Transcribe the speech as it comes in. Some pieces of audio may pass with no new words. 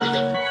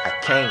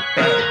came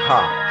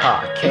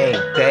back, came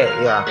back,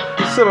 yeah.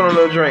 Sipping on a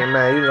little drink,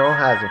 man, you know,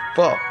 high as a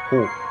fuck.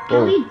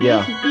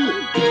 Yeah.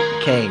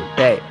 Came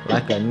back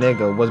like a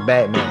nigga was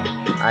Batman.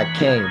 I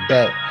came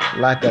back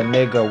like a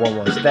nigga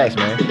want stacks,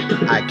 man.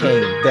 I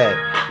came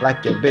back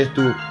like your bitch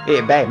do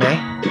it back, man.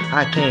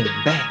 I came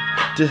back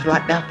just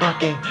like that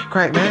fucking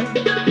crack,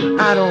 man.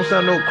 I don't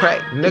sell no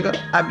crack, nigga.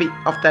 I be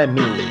off that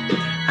meat.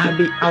 I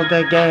be out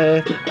that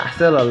gas. I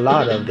sell a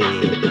lot of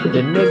it.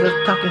 The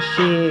niggas talking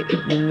shit.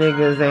 You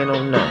niggas ain't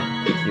on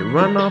nothing. You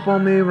run off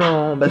on me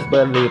wrong. Best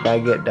believe I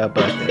get the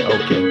busted.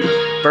 Okay.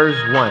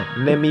 First one,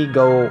 let me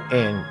go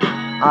in.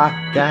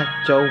 I got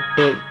your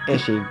bitch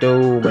and she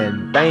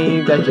doing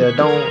things that you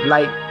don't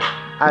like.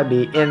 I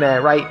be in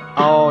that right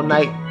all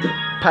night.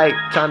 Pipe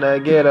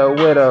tryna get her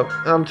with her.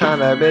 I'm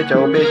tryna bitch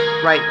your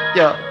bitch right.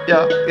 Yeah.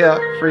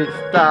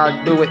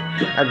 Freestyle, do it.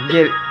 I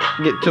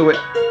get to it.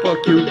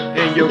 Fuck you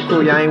and your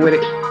crew, y'all ain't with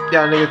it.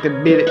 Y'all niggas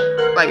can beat it.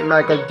 Like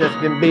Michael just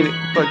can beat it.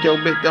 Fuck your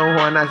bitch, don't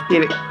want I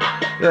get it.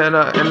 And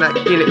I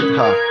get it.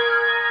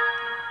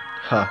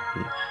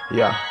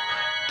 Yeah.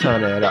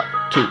 Turn it up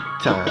 2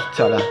 times,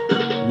 tell her,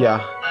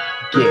 yeah.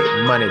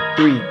 Get money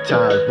 3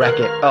 times, rack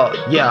it up,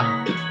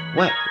 yeah.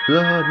 What,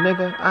 little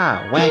nigga?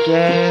 I whack your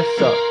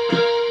ass up.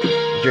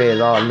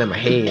 Dreads all in my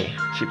head,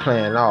 she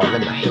playing all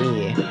in my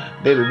head.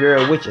 Baby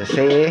girl, what you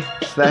said?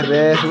 Slap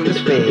your ass with a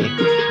spade.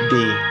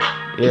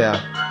 Yeah.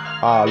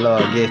 All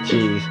love get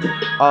cheese,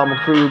 all my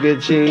crew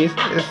get cheese.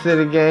 This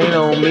city gang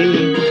on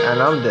me, and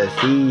I'm the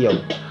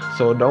CEO.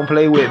 So don't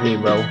play with me,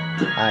 bro.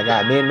 I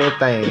got many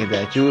things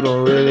that you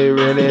don't really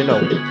know.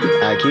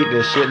 I keep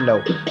this shit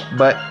low,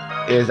 but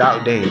it's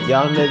out there.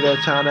 Y'all niggas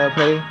tryna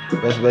play,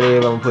 best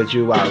believe I'ma put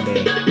you out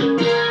there.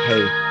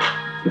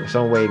 Hey,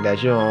 some way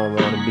that you don't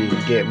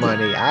wanna get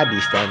money, I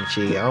be standing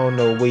cheap. I don't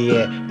know where you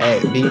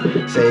at B.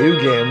 Say you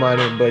getting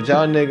money, but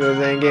y'all niggas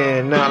ain't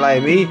getting nothing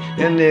like me.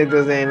 Y'all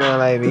niggas ain't nothing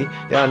like me.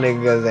 Y'all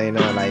niggas ain't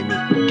nothing like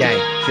me. Gang,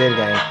 city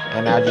gang,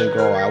 and I just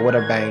go out with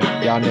a bang.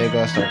 Y'all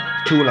niggas so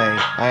too lame,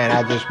 and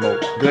I just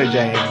smoke good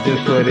James.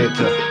 Just put it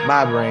to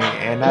my brain,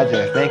 and I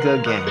just think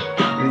again.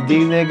 Is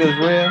these niggas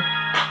real?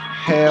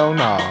 Hell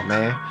nah,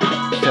 man.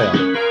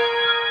 So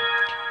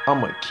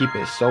I'ma keep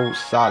it so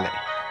solid.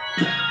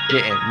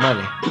 Getting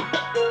money,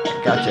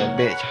 got your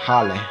bitch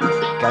hollering,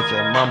 got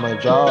your mama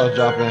jaws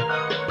dropping,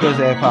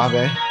 pussy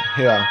popping.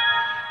 Yeah,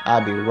 I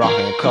be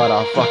rocking, cut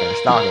off fucking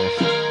stockings.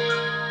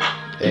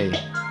 Hey,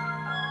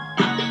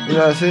 you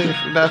know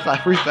that's like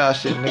freestyle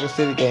shit, nigga.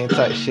 City gang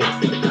type shit.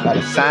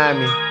 Gotta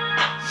sign me,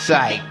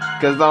 psych,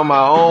 cause I'm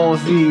my own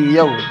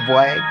CEO,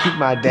 boy. Keep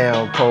my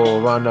damn pole,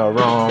 run the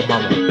wrong,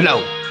 mama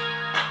blow.